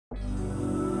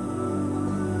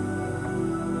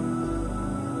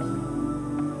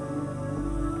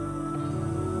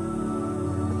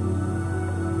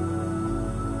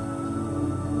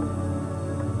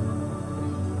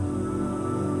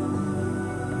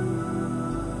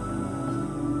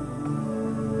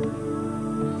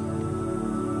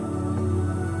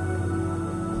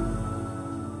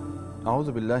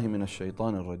أعوذ بالله من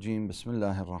الشيطان الرجيم. بسم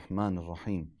الله الرحمن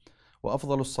الرحيم.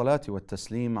 وأفضل الصلاة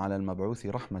والتسليم على المبعوث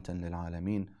رحمة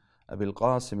للعالمين أبي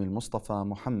القاسم المصطفى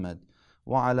محمد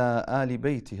وعلى آل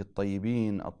بيته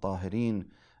الطيبين الطاهرين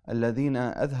الذين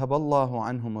أذهب الله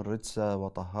عنهم الرجس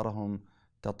وطهرهم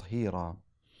تطهيرا،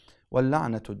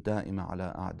 واللعنة الدائمة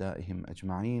على أعدائهم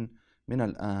أجمعين من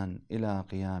الآن إلى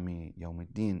قيام يوم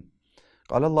الدين.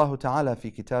 قال الله تعالى في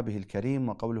كتابه الكريم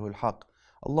وقوله الحق.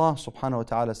 Allah subhanahu wa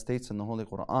ta'ala states in the Holy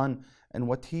Quran, and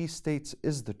what He states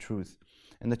is the truth.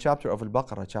 In the chapter of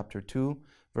Al-Baqarah, chapter 2,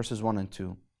 verses 1 and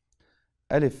 2.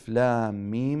 Alif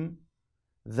Lam Mim,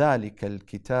 ذَلِكَ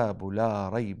الْكِتَابُ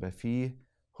لَا رَيْبَ فِيهِ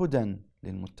هُدًى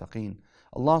لِلْمُتَّقِينَ.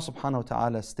 Allah subhanahu wa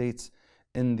ta'ala states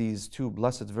in these two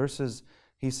blessed verses,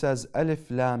 He says, Alif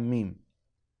Lam Mim,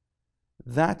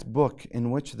 that book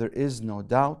in which there is no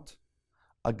doubt,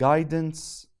 a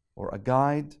guidance or a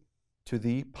guide to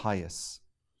the pious.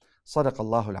 صدق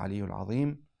الله العلي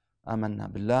العظيم.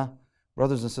 آمنا بالله.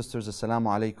 Brothers and sisters, Assalamu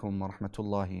alaikum wa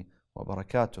rahmatullahi wa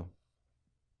barakatuh.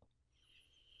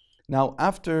 Now,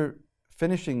 after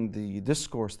finishing the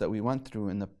discourse that we went through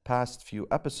in the past few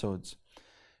episodes,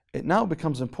 it now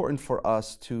becomes important for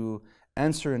us to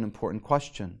answer an important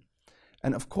question.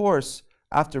 And of course,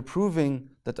 after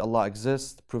proving that Allah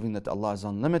exists, proving that Allah is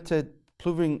unlimited,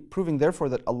 proving therefore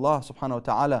that Allah subhanahu wa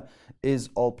ta'ala is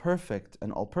all perfect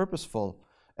and all purposeful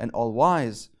and all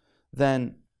wise,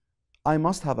 then I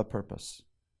must have a purpose.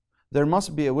 There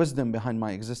must be a wisdom behind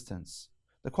my existence.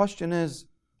 The question is,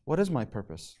 what is my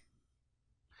purpose?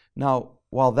 Now,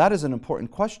 while that is an important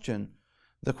question,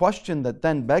 the question that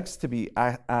then begs to be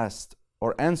asked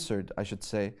or answered, I should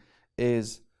say,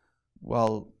 is,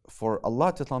 well, for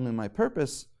Allah to tell me my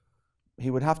purpose, He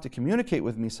would have to communicate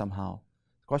with me somehow.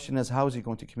 The question is, how is He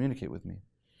going to communicate with me?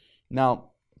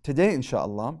 Now, today,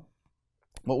 inshallah,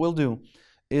 what we'll do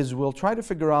is we'll try to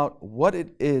figure out what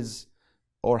it is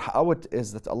or how it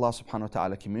is that Allah subhanahu wa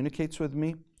ta'ala communicates with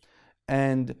me.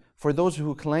 And for those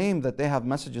who claim that they have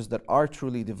messages that are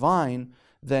truly divine,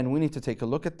 then we need to take a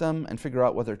look at them and figure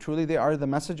out whether truly they are the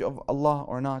message of Allah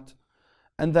or not.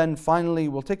 And then finally,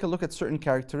 we'll take a look at certain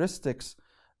characteristics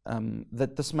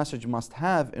that this message must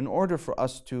have in order for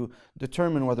us to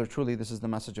determine whether truly this is the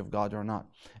message of God or not.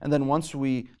 And then once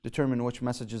we determine which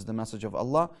message is the message of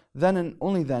Allah, then and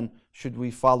only then should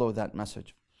we follow that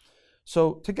message.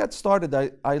 So to get started,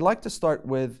 I like to start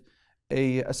with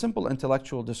a simple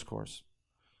intellectual discourse.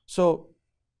 So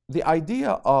the idea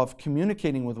of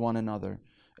communicating with one another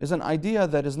is an idea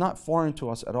that is not foreign to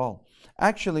us at all.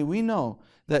 Actually, we know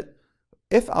that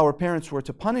if our parents were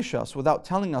to punish us without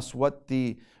telling us what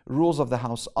the rules of the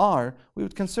house are, we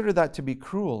would consider that to be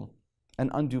cruel and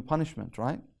undue punishment,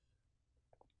 right?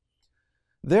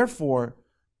 Therefore,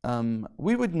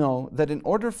 we would know that in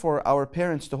order for our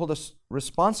parents to hold us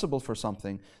responsible for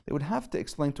something, they would have to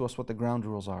explain to us what the ground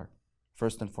rules are,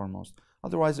 first and foremost.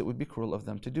 Otherwise, it would be cruel of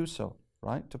them to do so,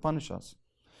 right? To punish us.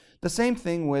 The same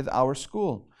thing with our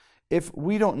school. If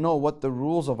we don't know what the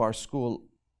rules of our school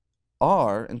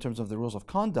are in terms of the rules of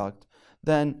conduct,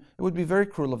 then it would be very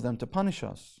cruel of them to punish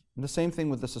us. And the same thing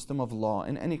with the system of law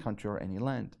in any country or any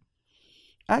land.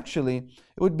 Actually,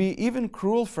 it would be even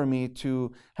cruel for me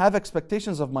to have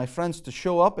expectations of my friends to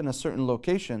show up in a certain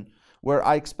location where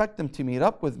I expect them to meet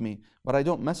up with me, but I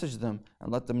don't message them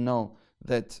and let them know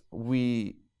that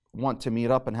we want to meet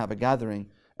up and have a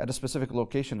gathering at a specific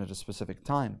location at a specific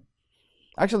time.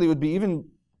 Actually, it would be even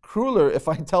crueler if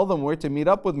I tell them where to meet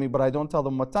up with me, but I don't tell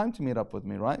them what time to meet up with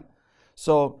me, right?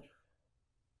 So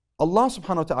Allah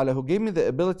subhanahu wa ta'ala, who gave me the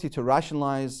ability to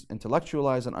rationalize,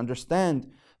 intellectualize, and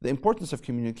understand the importance of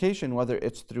communication, whether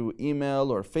it's through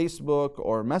email or Facebook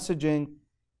or messaging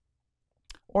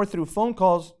or through phone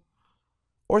calls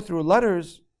or through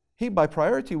letters, He by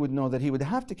priority would know that He would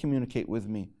have to communicate with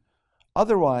me.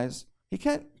 Otherwise, He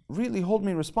can't really hold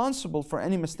me responsible for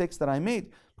any mistakes that I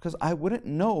made, because I wouldn't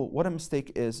know what a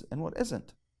mistake is and what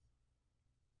isn't.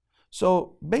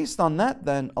 So based on that,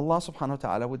 then Allah subhanahu wa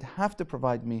ta'ala would have to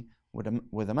provide me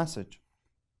with a message.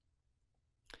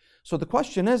 So the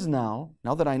question is now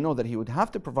that I know that He would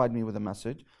have to provide me with a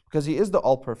message, because He is the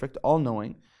all-perfect,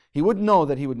 all-knowing, He would know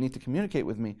that He would need to communicate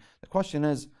with me. The question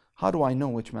is, how do I know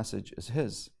which message is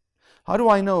His? How do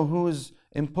I know who is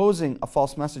imposing a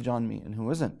false message on me and who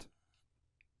isn't?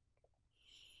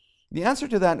 The answer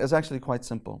to that is actually quite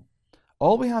simple.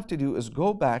 All we have to do is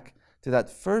go back to that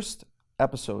first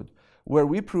episode where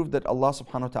we proved that Allah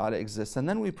subhanahu wa ta'ala exists, and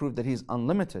then we proved that He's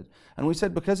unlimited. And we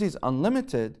said because He's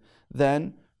unlimited,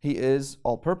 then He is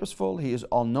all-purposeful, He is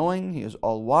all-knowing, He is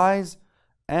all-wise,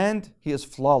 and He is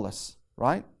flawless,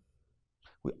 right?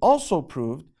 We also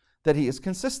proved that He is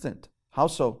consistent. How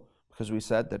so? because we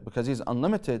said that because He's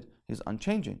unlimited, He's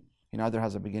unchanging. He neither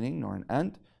has a beginning nor an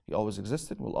end. He always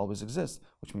existed, will always exist,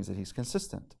 which means that He's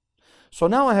consistent. So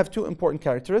now I have two important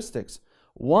characteristics.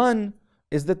 One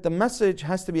is that the message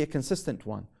has to be a consistent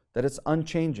one, that it's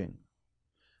unchanging.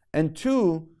 And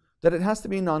two, that it has to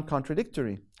be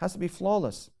non-contradictory, has to be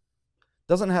flawless.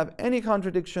 Doesn't have any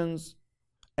contradictions,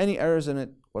 any errors in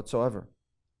it whatsoever.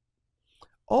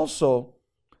 Also,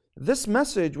 this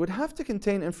message would have to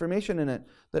contain information in it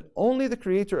that only the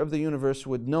Creator of the universe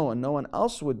would know and no one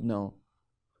else would know.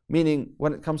 Meaning,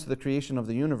 when it comes to the creation of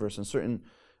the universe and certain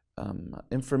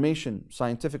information,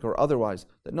 scientific or otherwise,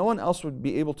 that no one else would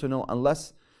be able to know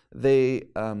unless they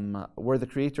were the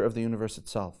Creator of the universe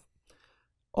itself.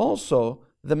 Also,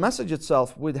 the message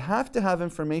itself would have to have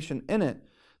information in it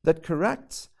that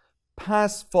corrects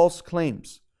past false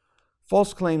claims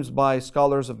by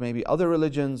scholars of maybe other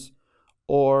religions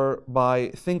or by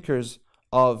thinkers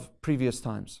of previous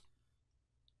times.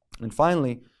 And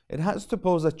finally, it has to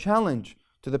pose a challenge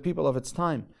to the people of its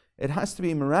time. It has to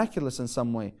be miraculous in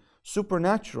some way,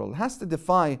 supernatural. It has to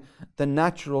defy the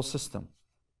natural system.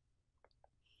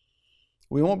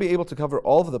 We won't be able to cover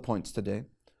all of the points today,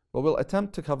 but we'll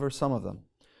attempt to cover some of them.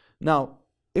 Now,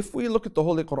 if we look at the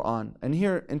Holy Quran, and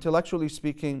here, intellectually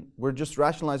speaking, we're just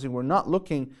rationalizing, we're not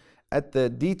looking at the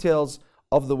details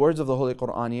of the words of the Holy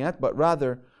Quran yet, but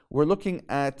rather, we're looking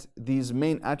at these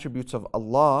main attributes of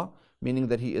Allah, meaning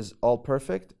that He is all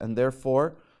perfect, and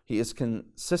therefore, He is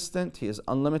consistent, He is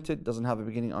unlimited, doesn't have a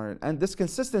beginning or an end. This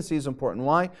consistency is important.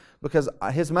 Why? Because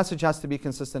His message has to be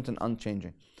consistent and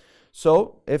unchanging.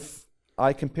 So, if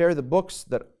I compare the books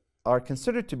that are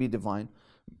considered to be divine,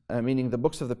 meaning the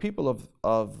books of the people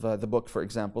of the book, for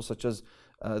example, such as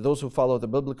those who follow the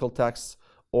biblical texts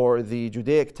or the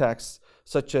Judaic texts,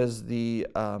 such as the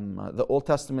Old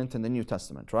Testament and the New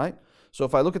Testament, right? So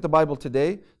if I look at the Bible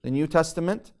today, the New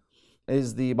Testament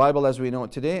is the Bible as we know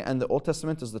it today, and the Old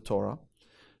Testament is the Torah.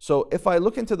 So if I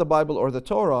look into the Bible or the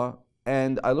Torah,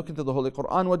 and I look into the Holy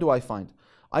Quran, what do I find?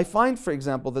 I find, for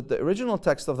example, that the original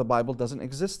text of the Bible doesn't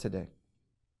exist today.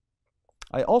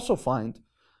 I also find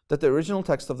that the original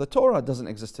text of the Torah doesn't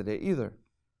exist today either.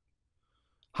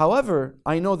 However,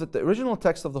 I know that the original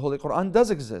text of the Holy Quran does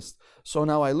exist. So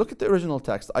now I look at the original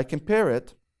text, I compare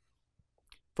it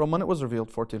from when it was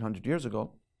revealed 1400 years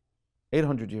ago,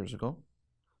 800 years ago,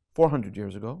 400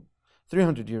 years ago,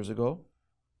 300 years ago.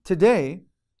 Today,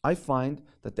 I find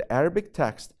that the Arabic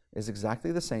text is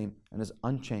exactly the same and is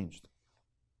unchanged.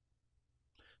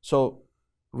 So,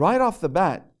 right off the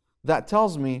bat, that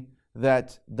tells me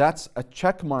that that's a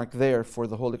check mark there for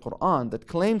the Holy Quran that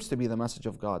claims to be the message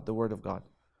of God, the Word of God.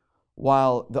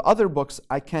 While the other books,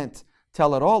 I can't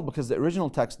tell at all because the original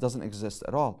text doesn't exist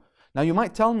at all. Now you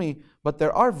might tell me, but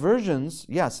there are versions.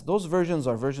 Yes, those versions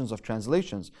are versions of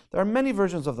translations. There are many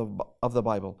versions of the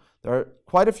Bible. There are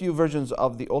quite a few versions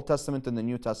of the Old Testament and the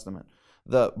New Testament,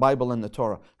 the Bible and the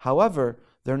Torah. However,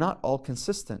 they're not all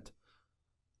consistent.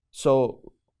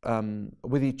 So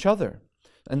with each other.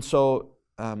 And so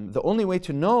the only way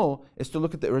to know is to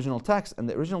look at the original text, and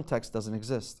the original text doesn't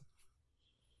exist.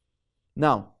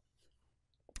 Now,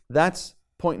 that's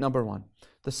point number one.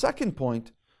 The second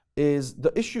point is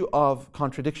the issue of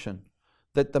contradiction,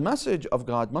 that the message of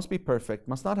God must be perfect,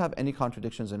 must not have any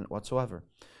contradictions in it whatsoever.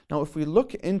 Now, if we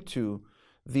look into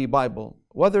the Bible,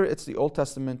 whether it's the Old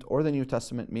Testament or the New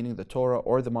Testament, meaning the Torah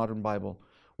or the modern Bible,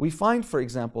 we find, for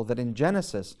example, that in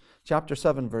Genesis chapter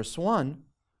 7, verse 1,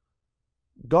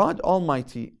 God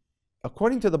Almighty,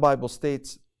 according to the Bible,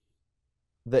 states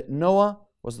that Noah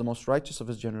was the most righteous of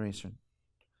his generation.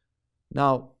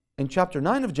 Now, in chapter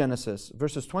 9 of Genesis,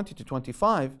 verses 20 to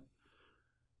 25,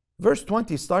 verse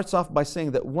 20 starts off by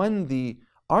saying that when the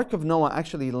Ark of Noah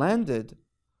actually landed,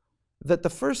 that the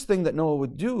first thing that Noah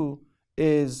would do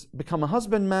is become a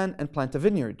husbandman and plant a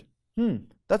vineyard.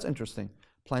 That's interesting.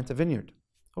 Plant a vineyard.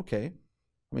 Okay.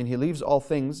 I mean, he leaves all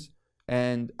things,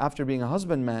 and after being a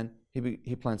husbandman,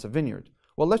 he plants a vineyard.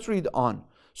 Well, let's read on.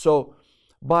 So,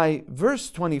 by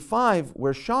verse 25,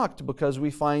 we're shocked because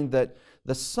we find that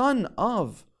the son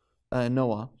of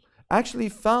Noah actually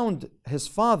found his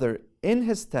father in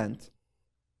his tent,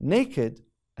 naked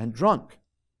and drunk.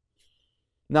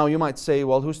 Now, you might say,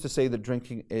 well, who's to say that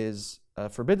drinking is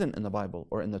forbidden in the Bible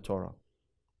or in the Torah?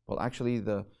 Well, actually,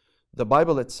 the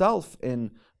Bible itself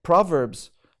in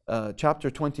Proverbs chapter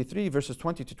 23, verses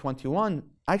 20 to 21,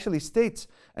 actually states,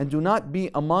 and do not be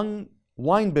among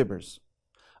winebibbers,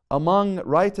 among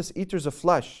riotous eaters of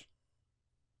flesh.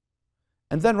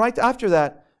 And then right after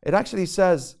that, it actually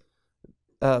says,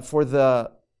 for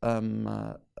the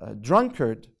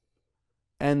drunkard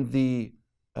and the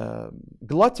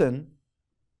glutton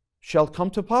shall come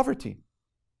to poverty.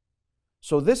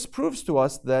 So this proves to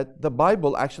us that the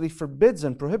Bible actually forbids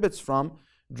and prohibits from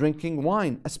drinking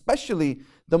wine, especially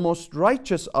the most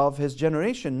righteous of his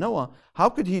generation, Noah. How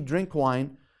could he drink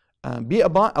wine, be a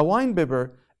wine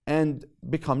bibber, and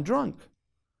become drunk?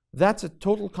 That's a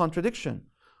total contradiction.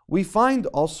 We find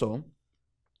also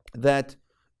that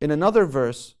in another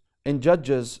verse, in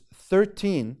Judges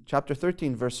 13, chapter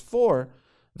 13, verse 4,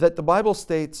 that the Bible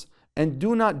states, "And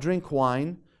do not drink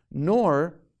wine,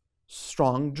 nor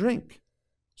strong drink."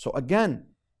 So again,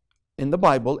 in the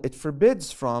Bible, it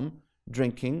forbids from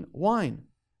drinking wine.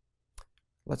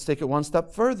 Let's take it one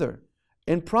step further.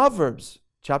 In Proverbs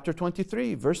chapter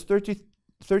 23, verse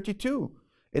 32,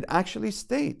 it actually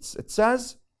states, it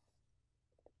says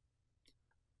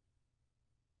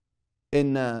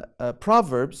in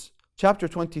Proverbs chapter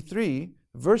 23,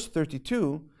 verse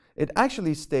 32, it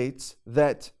actually states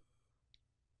that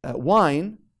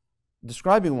wine,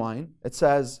 describing wine, it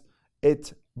says,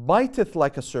 "It biteth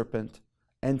like a serpent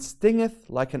and stingeth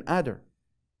like an adder."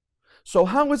 So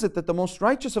how is it that the most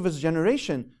righteous of his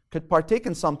generation could partake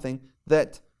in something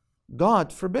that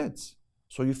God forbids?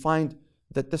 So you find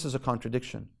that this is a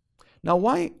contradiction. Now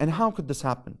why and how could this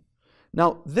happen?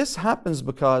 Now this happens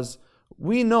because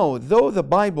we know, though the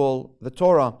Bible, the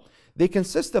Torah, they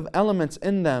consist of elements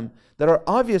in them that are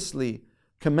obviously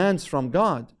commands from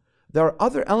God, there are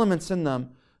other elements in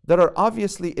them that are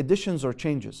obviously additions or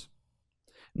changes.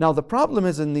 Now the problem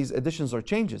is in these additions or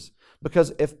changes,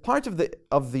 because if part of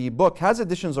the book has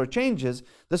additions or changes,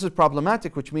 this is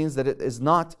problematic, which means that it is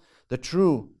not the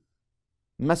true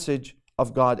message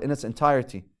of God in its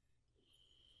entirety.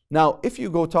 Now if you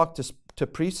go talk to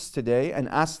priests today and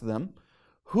ask them,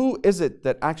 who is it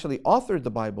that actually authored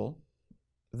the Bible?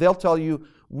 They'll tell you,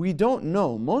 we don't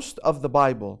know. Most of the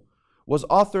Bible was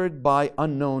authored by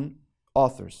unknown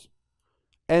authors.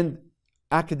 And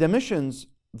academicians,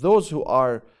 those who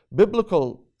are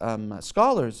biblical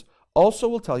scholars, also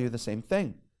will tell you the same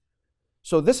thing.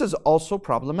 So this is also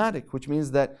problematic, which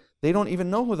means that they don't even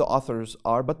know who the authors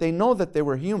are, but they know that they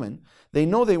were human. They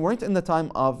know they weren't in the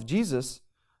time of Jesus,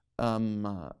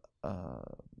 and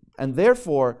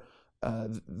therefore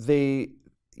they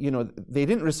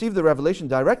didn't receive the revelation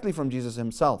directly from Jesus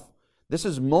himself. This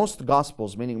is most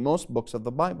Gospels, meaning most books of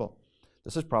the Bible.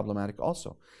 This is problematic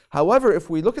also. However, if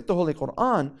we look at the Holy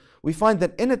Quran, we find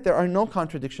that in it there are no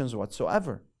contradictions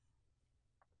whatsoever.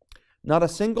 Not a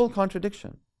single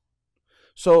contradiction.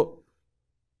 So,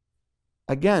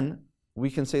 again,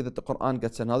 we can say that the Quran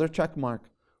gets another check mark,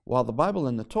 while the Bible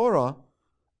and the Torah,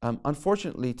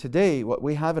 unfortunately today, what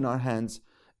we have in our hands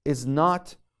is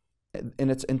not in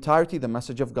its entirety the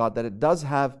message of God, that it does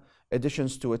have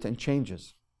additions to it and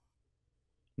changes.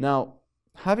 Now,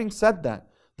 having said that,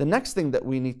 the next thing that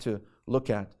we need to look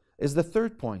at is the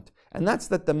third point, and that's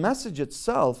that the message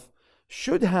itself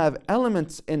should have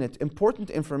elements in it, important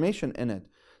information in it,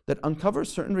 that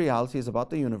uncovers certain realities about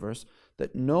the universe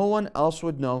that no one else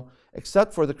would know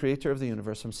except for the creator of the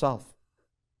universe himself.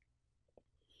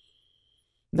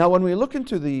 Now, when we look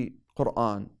into the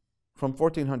Quran from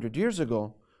 1400 years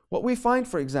ago, what we find,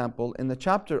 for example, in the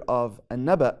chapter of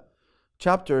An-Naba,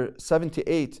 chapter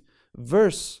 78,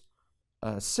 verse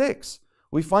 6,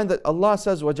 we find that Allah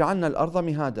says, وَجَعَلْنَا الْأَرْضَ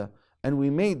مِهَادًا, and we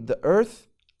made the earth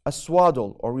a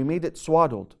swaddle, or we made it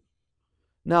swaddled.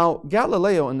 Now,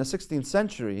 Galileo in the 16th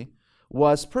century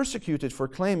was persecuted for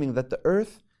claiming that the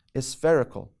earth is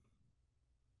spherical,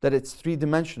 that it's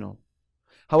three-dimensional.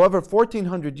 However,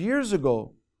 1400 years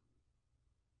ago,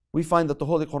 we find that the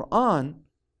Holy Quran,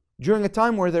 during a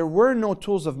time where there were no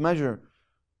tools of measure,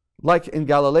 like in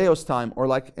Galileo's time or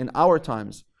like in our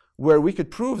times, where we could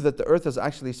prove that the earth is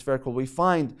actually spherical, we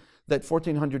find that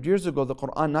 1400 years ago the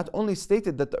Quran not only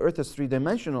stated that the earth is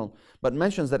three-dimensional, but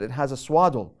mentions that it has a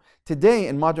swaddle. Today,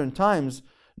 in modern times,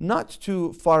 not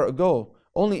too far ago,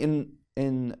 only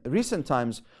in recent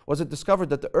times, was it discovered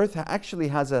that the earth actually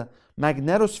has a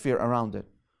magnetosphere around it.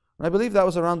 And I believe that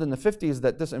was around in the 50s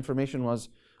that this information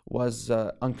was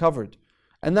uncovered.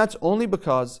 And that's only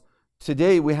because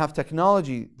today we have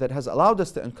technology that has allowed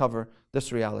us to uncover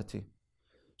this reality.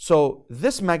 So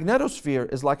this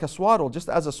magnetosphere is like a swaddle, just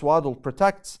as a swaddle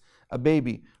protects a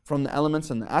baby from the elements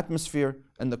in the atmosphere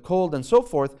and the cold and so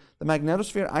forth. The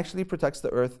magnetosphere actually protects the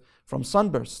earth from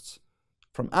sunbursts,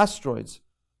 from asteroids,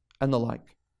 and the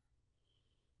like.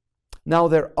 Now,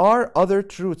 there are other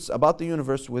truths about the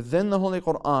universe within the Holy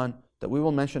Quran that we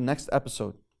will mention next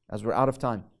episode, as we're out of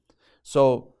time.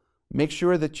 So make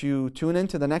sure that you tune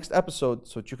into the next episode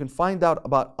so that you can find out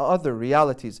about other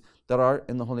realities that are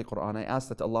in the Holy Quran. I ask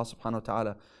that Allah subhanahu wa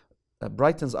ta'ala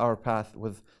brightens our path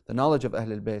with the knowledge of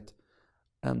Ahlul Bayt.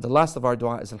 And the last of our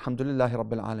dua is Alhamdulillahi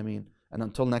Rabbil Alameen. And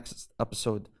until next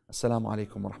episode, Assalamu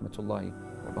alaikum wa rahmatullahi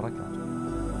wa barakatuh.